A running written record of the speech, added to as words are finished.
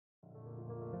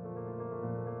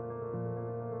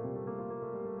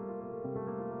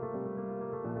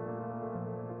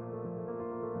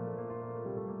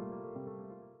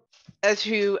As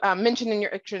you mentioned in your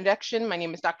introduction, my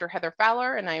name is Dr. Heather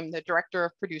Fowler, and I'm the Director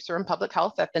of Producer and Public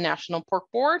Health at the National Pork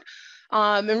Board.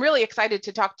 I'm really excited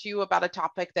to talk to you about a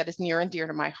topic that is near and dear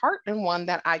to my heart, and one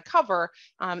that I cover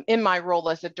in my role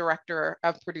as the Director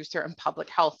of Producer and Public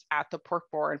Health at the Pork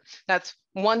Board. That's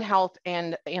One Health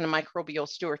and Antimicrobial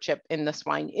Stewardship in the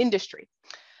swine industry.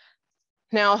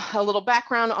 Now, a little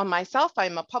background on myself.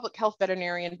 I'm a public health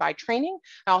veterinarian by training.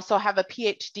 I also have a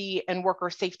PhD in worker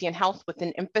safety and health with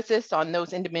an emphasis on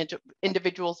those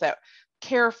individuals that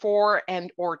care for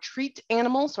and or treat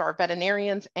animals, so our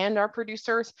veterinarians and our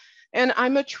producers. And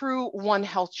I'm a true One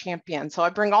Health champion. So I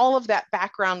bring all of that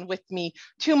background with me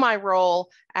to my role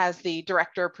as the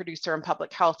Director, Producer, and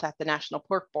Public Health at the National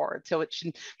Pork Board. So it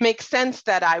should make sense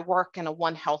that I work in a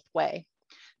One Health way.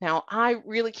 Now, I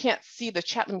really can't see the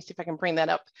chat. Let me see if I can bring that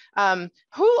up.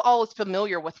 Who all is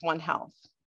familiar with One Health?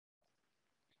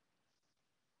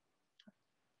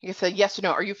 You can say yes or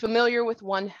no. Are you familiar with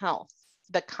One Health,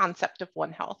 the concept of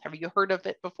One Health? Have you heard of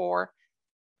it before?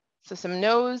 So some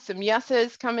no's, some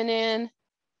yeses coming in.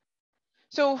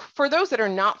 So for those that are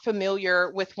not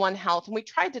familiar with One Health, and we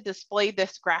tried to display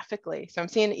this graphically, so I'm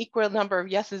seeing an equal number of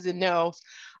yeses and nos.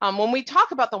 When we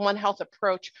talk about the One Health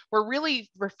approach, we're really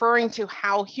referring to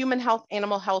how human health,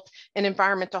 animal health, and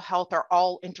environmental health are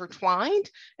all intertwined.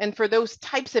 And for those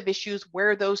types of issues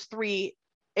where those three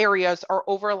areas are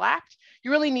overlapped, you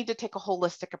really need to take a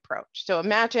holistic approach. So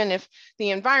imagine if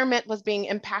the environment was being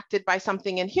impacted by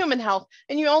something in human health,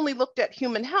 and you only looked at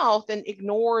human health and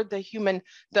ignored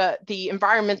the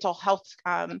environmental health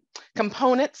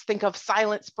components. Think of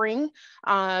Silent Spring,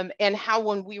 and how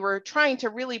when we were trying to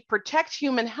really protect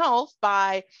human health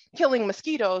by killing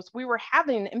mosquitoes, we were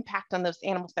having an impact on those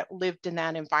animals that lived in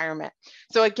that environment.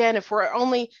 So again, if we're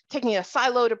only taking a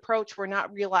siloed approach, we're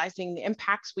not realizing the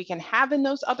impacts we can have in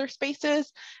those other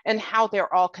spaces and how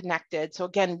they're all connected. So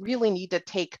again, really need to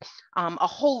take a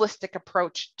holistic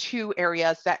approach to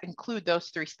areas that include those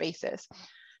three spaces.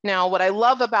 Now, what I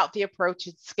love about the approach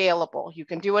is scalable. You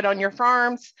can do it on your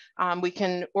farms.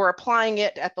 We're applying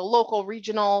it at the local,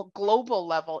 regional, global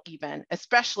level even,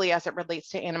 especially as it relates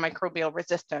to antimicrobial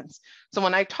resistance. So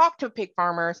when I talk to pig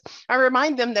farmers, I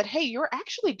remind them that, hey, you're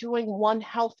actually doing One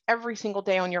Health every single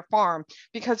day on your farm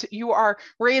because you are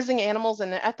raising animals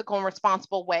in an ethical and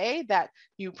responsible way, that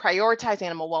you prioritize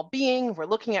animal well-being. We're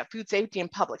looking at food safety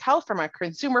and public health from a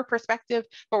consumer perspective,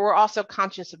 but we're also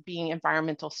conscious of being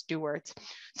environmental stewards.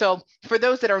 So for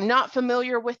those that are not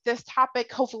familiar with this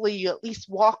topic, hopefully you at least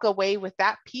walk away with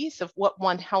that piece of what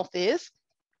One Health is.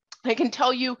 I can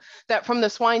tell you that from the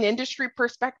swine industry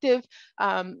perspective,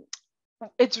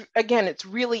 it's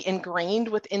really ingrained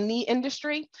within the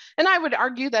industry. And I would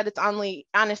argue that it's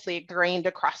honestly ingrained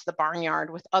across the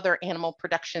barnyard with other animal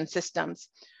production systems.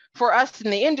 For us in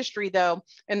the industry though,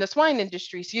 in the swine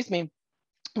industry,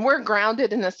 we're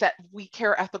grounded in a set of We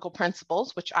Care ethical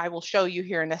principles, which I will show you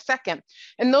here in a second.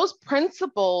 And those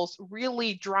principles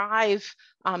really drive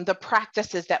the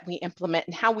practices that we implement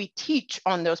and how we teach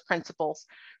on those principles.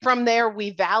 From there, we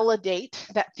validate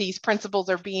that these principles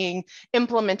are being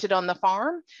implemented on the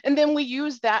farm. And then we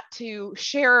use that to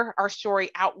share our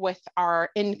story out with our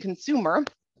end consumer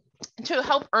to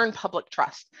help earn public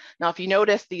trust. Now, if you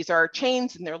notice, these are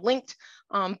chains and they're linked,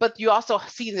 but you also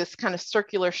see this kind of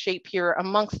circular shape here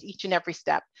amongst each and every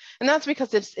step. And that's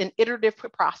because it's an iterative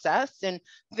process, and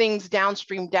things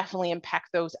downstream definitely impact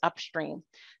those upstream.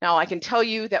 Now, I can tell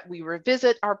you that we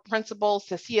revisit our principles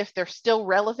to see if they're still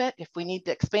relevant, if we need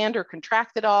to expand or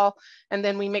contract it all. And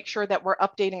then we make sure that we're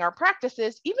updating our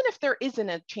practices, even if there isn't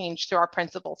a change to our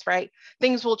principles, right?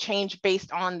 Things will change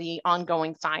based on the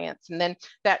ongoing science. And then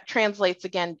that translates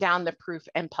again down the proof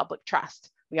and public trust.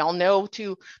 We all know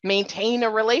to maintain a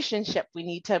relationship, we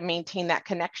need to maintain that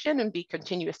connection and be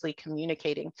continuously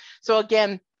communicating. So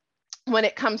again, when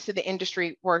it comes to the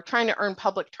industry, we're trying to earn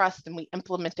public trust and we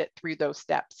implement it through those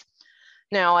steps.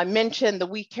 Now, I mentioned the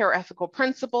We Care ethical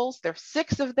principles. There's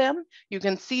 6 of them. You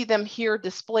can see them here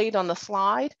displayed on the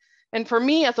slide. And for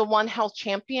me as a One Health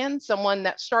champion, someone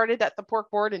that started at the Pork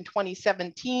Board in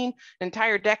 2017, an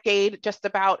entire decade just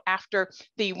about after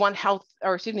the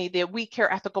the We Care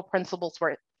ethical principles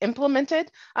were implemented,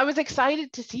 I was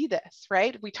excited to see this,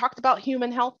 right? We talked about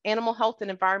human health, animal health, and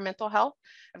environmental health.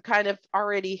 I've kind of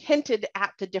already hinted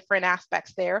at the different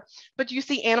aspects there, but you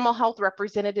see animal health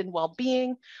represented in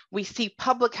well-being. We see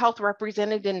public health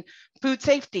represented in food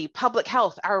safety, public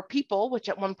health, our people, which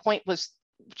at one point was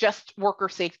just worker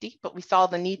safety, but we saw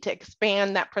the need to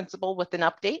expand that principle with an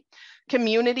update.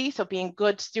 Community, so being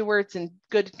good stewards and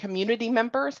good community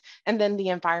members, and then the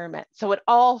environment. So it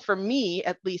all, for me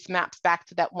at least, maps back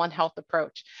to that One Health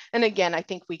approach. And again, I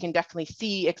think we can definitely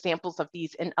see examples of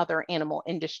these in other animal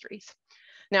industries.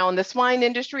 Now, in the swine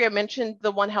industry, I mentioned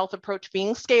the One Health approach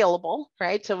being scalable,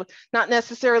 right? So not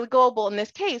necessarily global in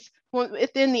this case.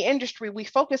 Within the industry, we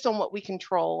focus on what we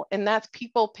control, and that's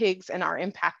people, pigs, and our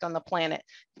impact on the planet.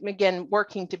 Again,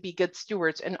 working to be good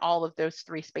stewards in all of those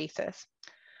three spaces.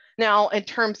 Now, in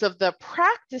terms of the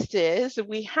practices,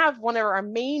 we have one of our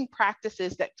main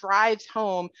practices that drives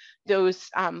home those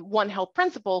One Health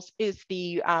principles is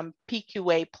the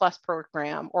PQA Plus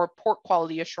program, or Pork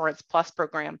Quality Assurance Plus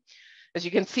program. As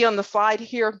you can see on the slide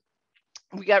here,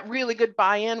 we got really good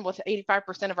buy-in with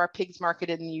 85% of our pigs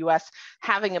marketed in the US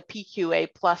having a PQA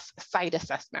plus site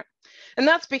assessment. And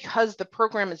that's because the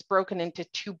program is broken into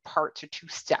two parts or two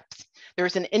steps.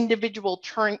 There's an individual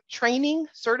training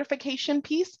certification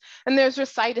piece, and there's a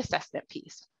site assessment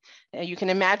piece. Now, you can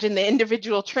imagine the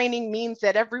individual training means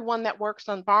that everyone that works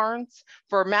on barns,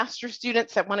 for master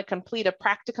students that want to complete a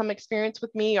practicum experience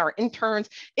with me, or interns,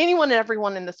 anyone and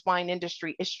everyone in the swine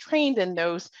industry is trained in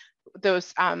those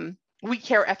We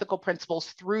Care ethical principles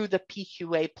through the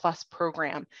PQA Plus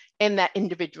program and that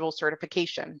individual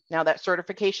certification. Now that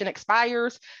certification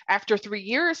expires after 3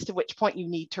 years, to which point you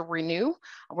need to renew.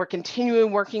 We're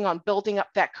continuing working on building up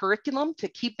that curriculum to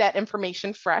keep that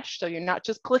information fresh. So you're not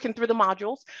just clicking through the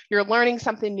modules, you're learning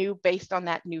something new based on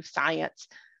that new science.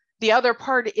 The other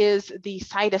part is the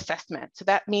site assessment. So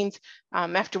that means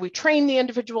after we train the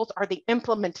individuals, are they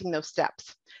implementing those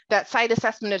steps? That site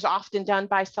assessment is often done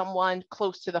by someone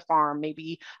close to the farm,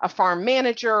 maybe a farm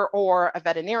manager or a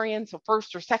veterinarian, so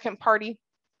first or second party.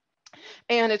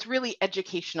 And it's really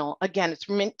educational. Again, it's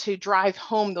meant to drive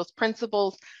home those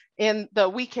principles and the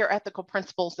We Care ethical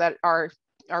principles that are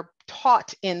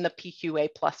taught in the PQA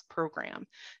Plus program.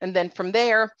 And then from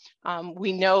there,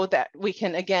 we know that we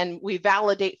can, again, we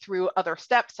validate through other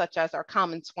steps such as our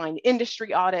common swine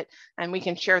industry audit, and we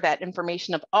can share that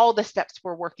information of all the steps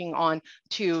we're working on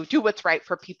to do what's right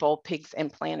for people, pigs,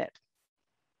 and planet.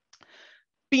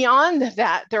 Beyond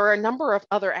that, there are a number of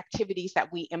other activities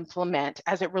that we implement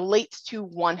as it relates to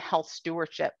One Health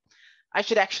stewardship. I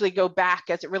should actually go back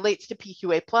as it relates to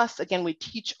PQA Plus. Again, we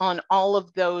teach on all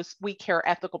of those We Care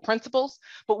ethical principles,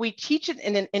 but we teach it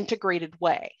in an integrated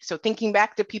way. So thinking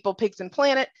back to people, pigs, and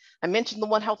planet, I mentioned the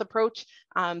One Health approach.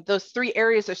 Those three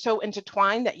areas are so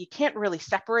intertwined that you can't really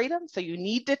separate them. So you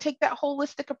need to take that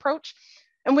holistic approach.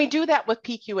 And we do that with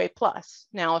PQA Plus.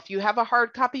 Now, if you have a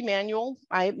hard copy manual,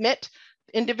 I admit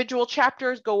individual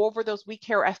chapters go over those We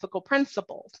Care ethical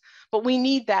principles, but we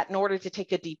need that in order to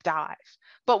take a deep dive.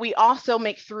 But we also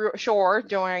make sure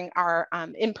during our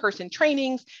in-person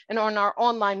trainings and on our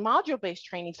online module-based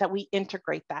trainings that we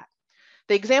integrate that.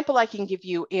 The example I can give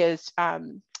you is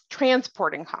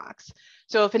transporting hogs.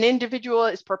 So if an individual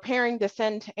is preparing to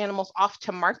send animals off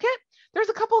to market, there's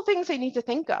a couple of things they need to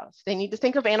think of. They need to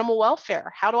think of animal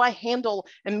welfare. How do I handle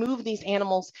and move these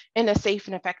animals in a safe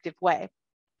and effective way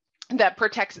that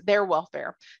protects their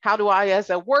welfare? How do I, as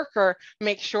a worker,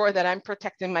 make sure that I'm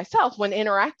protecting myself when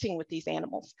interacting with these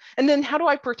animals? And then how do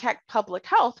I protect public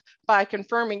health by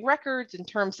confirming records in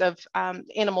terms of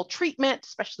animal treatment,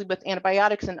 especially with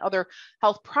antibiotics and other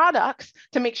health products,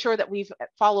 to make sure that we've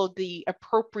followed the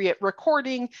appropriate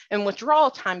recording and withdrawal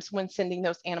times when sending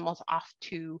those animals off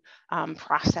to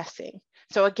processing.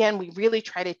 So again, we really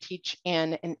try to teach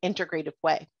in an integrative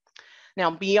way. Now,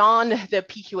 beyond the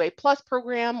PQA Plus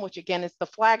program, which again is the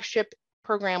flagship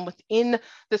program within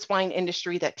the swine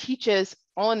industry that teaches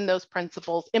on those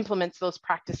principles, implements those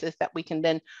practices that we can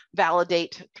then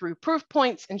validate through proof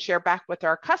points and share back with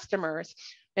our customers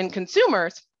and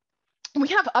consumers, we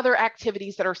have other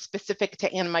activities that are specific to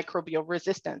antimicrobial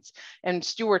resistance and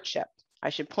stewardship. I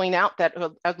should point out that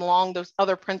along those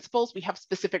other principles, we have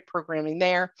specific programming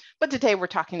there, but today we're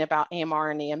talking about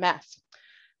AMR and AMS.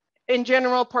 In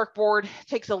general, Pork Board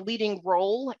takes a leading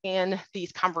role in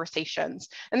these conversations,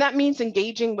 and that means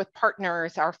engaging with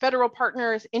partners, our federal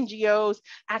partners, NGOs,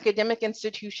 academic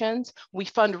institutions. We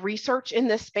fund research in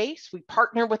this space. We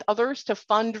partner with others to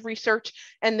fund research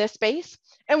in this space,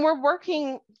 and we're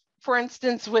working, for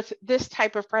instance, with this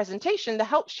type of presentation to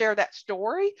help share that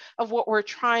story of what we're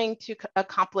trying to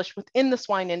accomplish within the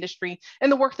swine industry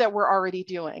and the work that we're already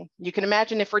doing. You can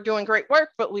imagine if we're doing great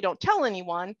work, but we don't tell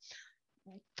anyone,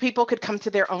 people could come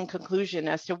to their own conclusion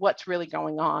as to what's really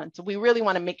going on. So we really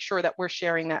want to make sure that we're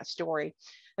sharing that story.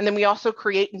 And then we also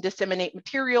create and disseminate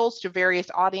materials to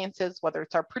various audiences, whether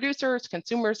it's our producers,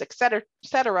 consumers, et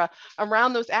cetera,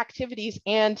 around those activities,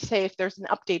 and say if there's an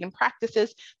update in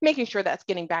practices, making sure that's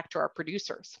getting back to our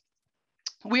producers.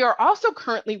 We are also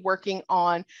currently working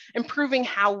on improving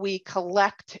how we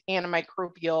collect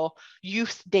antimicrobial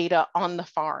use data on the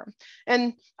farm.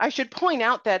 And I should point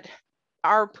out that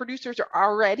our producers are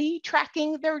already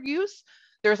tracking their use.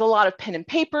 There's a lot of pen and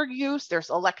paper use,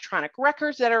 there's electronic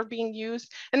records that are being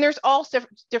used, and there's all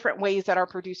different ways that our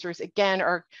producers, again,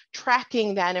 are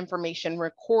tracking that information,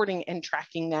 recording and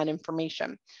tracking that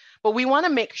information. But we want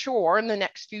to make sure in the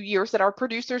next few years that our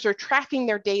producers are tracking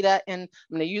their data in, I'm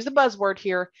going to use a buzzword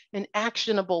here, an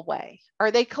actionable way.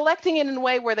 Are they collecting it in a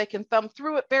way where they can thumb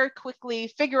through it very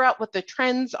quickly, figure out what the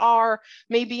trends are,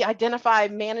 maybe identify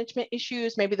management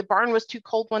issues, maybe the barn was too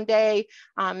cold one day,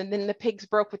 and then the pigs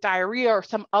broke with diarrhea or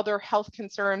some other health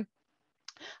concern?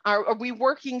 Are we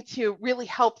working to really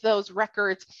help those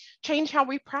records change how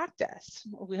we practice?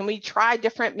 When we try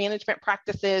different management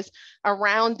practices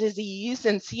around disease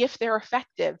and see if they're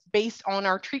effective based on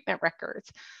our treatment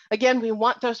records. Again, we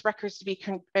want those records to be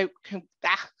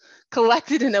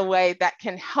collected in a way that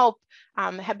can help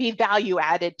be value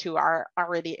added to our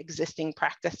already existing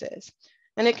practices.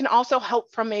 And it can also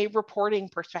help from a reporting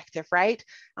perspective, right?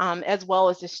 As well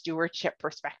as a stewardship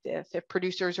perspective. If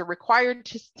producers are required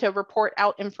to report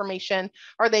out information,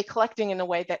 are they collecting in a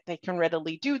way that they can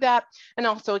readily do that? And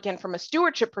also, again, from a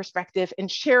stewardship perspective, in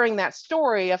sharing that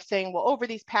story of saying, well, over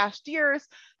these past years,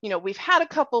 we've had a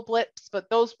couple blips, but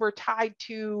those were tied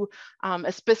to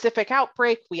a specific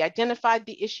outbreak. We identified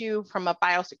the issue from a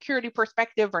biosecurity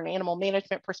perspective or an animal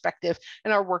management perspective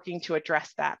and are working to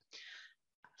address that.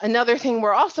 Another thing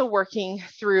we're also working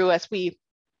through as we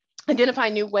identify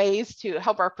new ways to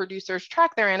help our producers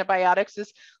track their antibiotics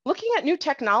is looking at new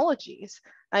technologies.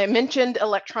 I mentioned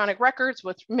electronic records,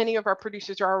 which many of our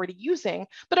producers are already using,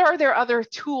 but are there other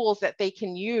tools that they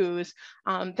can use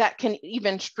that can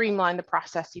even streamline the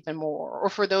process even more? Or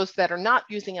for those that are not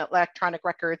using electronic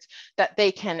records, that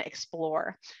they can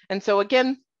explore. And so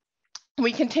again,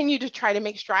 we continue to try to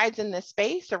make strides in this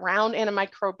space around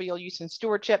antimicrobial use and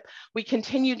stewardship. We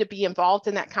continue to be involved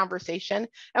in that conversation,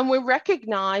 and we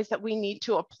recognize that we need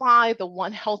to apply the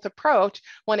One Health approach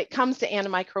when it comes to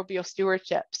antimicrobial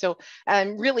stewardship. So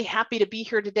I'm really happy to be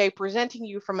here today presenting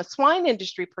you from a swine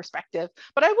industry perspective,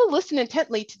 but I will listen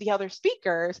intently to the other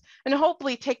speakers and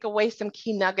hopefully take away some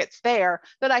key nuggets there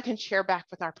that I can share back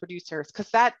with our producers, because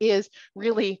that is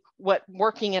really what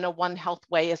working in a One Health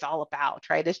way is all about,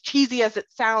 right? As cheesy as it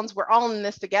sounds, we're all in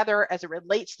this together as it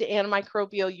relates to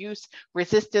antimicrobial use,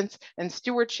 resistance, and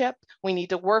stewardship. We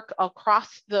need to work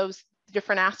across those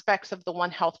different aspects of the One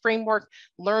Health framework,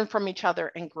 learn from each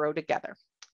other, and grow together.